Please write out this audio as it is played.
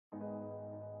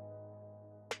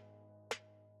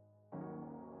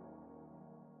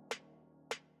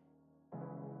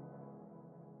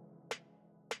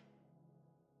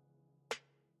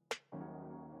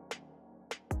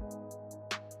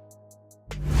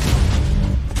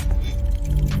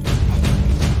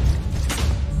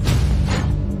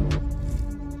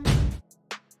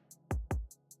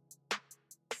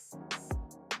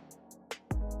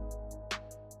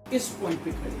इस पॉइंट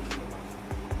पे खड़े।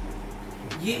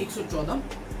 ये 114,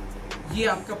 ये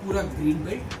आपका पूरा ग्रीन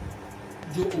बेल्ट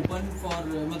जो ओपन फॉर,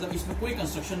 मतलब इसमें कोई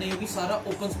कंस्ट्रक्शन नहीं होगी, सारा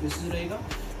ओपन स्पेसेस रहेगा।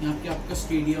 यहाँ पे आपका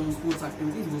स्टेडियम, स्पोर्ट्स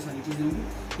एक्टिविटीज, वो सारी चीजें होंगी।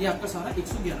 ये आपका सारा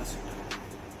 111 सेक्टर।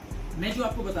 मैं जो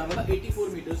आपको बता रहा था 84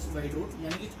 मीटर्स वाइड रोड,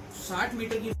 यानी कि 60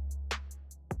 मीटर की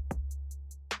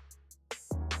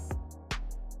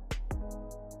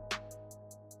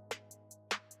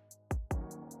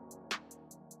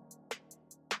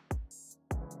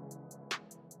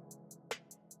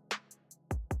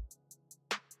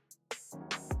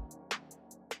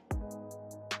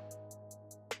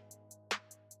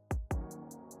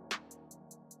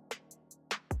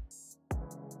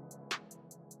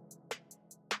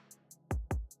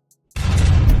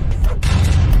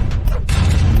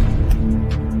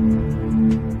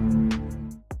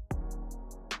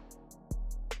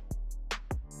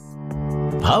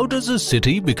How does a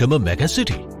city become a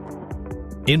megacity?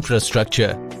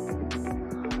 Infrastructure,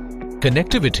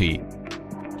 connectivity,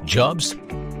 jobs,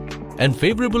 and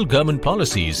favorable government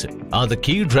policies are the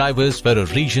key drivers for a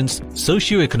region's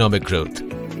socio-economic growth.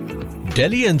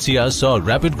 Delhi NCR saw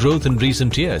rapid growth in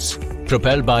recent years,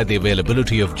 propelled by the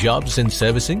availability of jobs in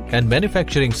servicing and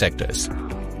manufacturing sectors,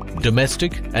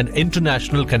 domestic and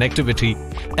international connectivity,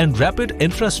 and rapid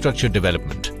infrastructure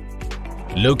development.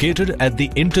 Located at the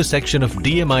intersection of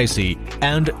DMIC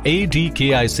and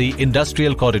ADKIC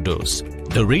industrial corridors,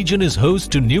 the region is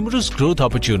host to numerous growth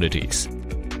opportunities.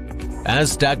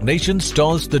 As stagnation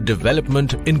stalls the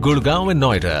development in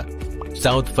Gr.Noida,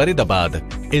 South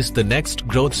Faridabad is the next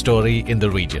growth story in the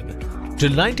region.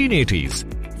 Till 1980s,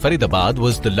 Faridabad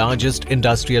was the largest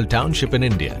industrial township in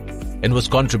India and was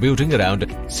contributing around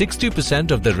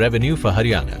 60% of the revenue for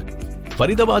Haryana.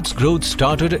 Faridabad's growth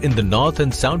started in the north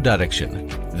and south direction,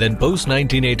 then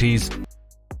post-1980s,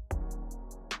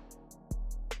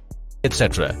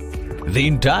 etc. The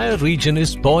entire region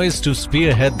is poised to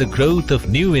spearhead the growth of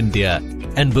New India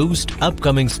and boost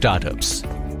upcoming startups.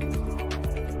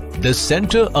 The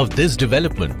center of this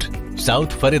development,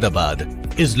 South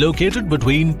Faridabad, is located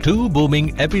between two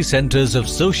booming epicenters of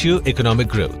socio-economic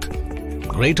growth,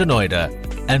 Greater Noida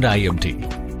and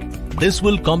IMT. This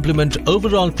will complement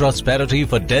overall prosperity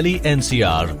for Delhi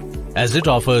NCR as it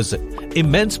offers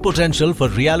immense potential for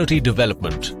reality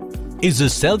development, is a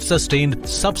self-sustained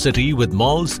sub-city with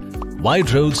malls, wide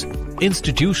roads,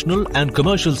 institutional and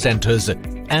commercial centers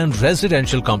and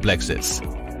residential complexes.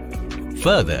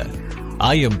 Further,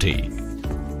 IMT,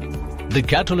 the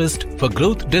catalyst for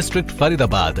growth district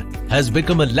Faridabad, has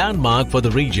become a landmark for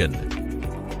the region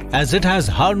as it has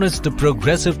harnessed the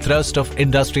progressive thrust of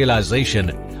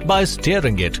industrialization by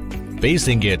steering it,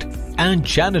 pacing it, and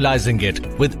channelizing it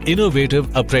with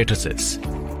innovative apparatuses.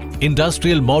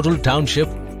 Industrial Model Township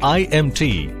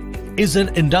IMT is an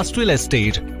industrial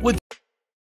estate with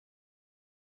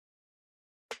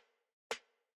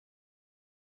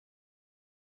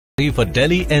for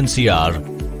Delhi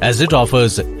NCR as it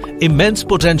offers immense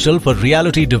potential for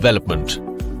reality development,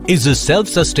 is a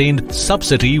self-sustained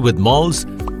sub-city with malls,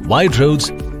 wide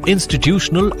roads,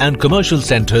 institutional and commercial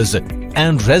centers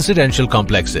and residential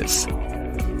complexes.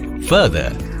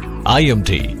 Further,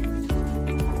 IMT,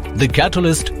 the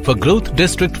catalyst for growth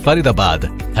district Faridabad,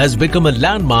 has become a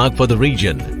landmark for the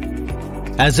region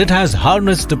as it has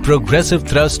harnessed the progressive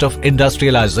thrust of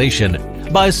industrialization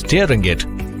by steering it,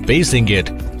 pacing it,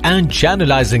 and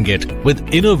channelizing it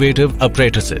with innovative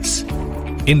apparatuses.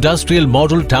 Industrial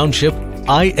Model Township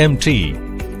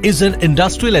IMT is an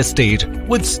industrial estate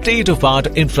with state-of-art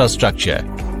infrastructure,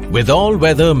 with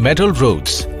all-weather metal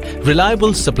roads,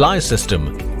 reliable supply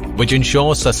system, which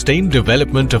ensures sustained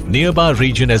development of nearby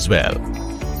region as well.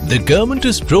 The government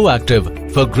is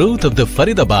proactive for growth of the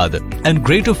Faridabad and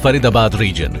Greater Faridabad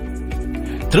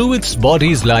region. Through its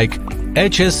bodies like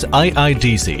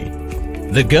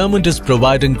HSIIDC, the government is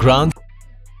providing grants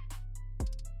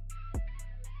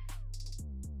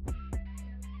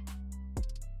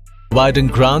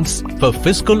for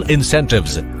fiscal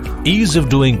incentives, ease of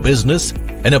doing business,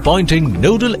 and appointing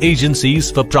nodal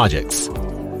agencies for projects.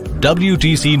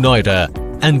 WTC Noida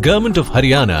and Government of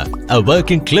Haryana are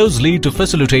working closely to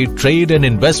facilitate trade and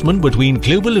investment between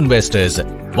global investors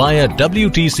via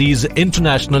WTC's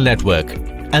international network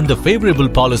and the favorable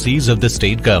policies of the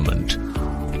state government.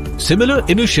 Similar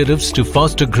initiatives to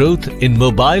foster growth in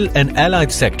mobile and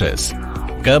allied sectors.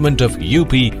 Government of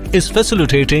UP is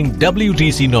facilitating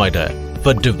WTC Noida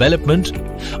for development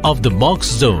of the MOX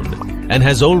zone and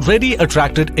has already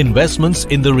attracted investments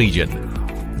in the region.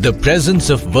 The presence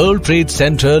of World Trade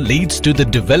Center leads to the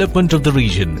development of the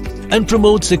region and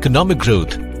promotes economic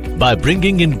growth by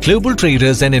bringing in global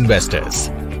traders and investors.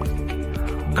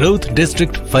 Growth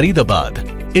District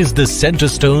Faridabad is the center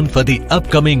stone for the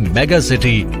upcoming mega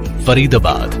city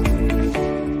Faridabad.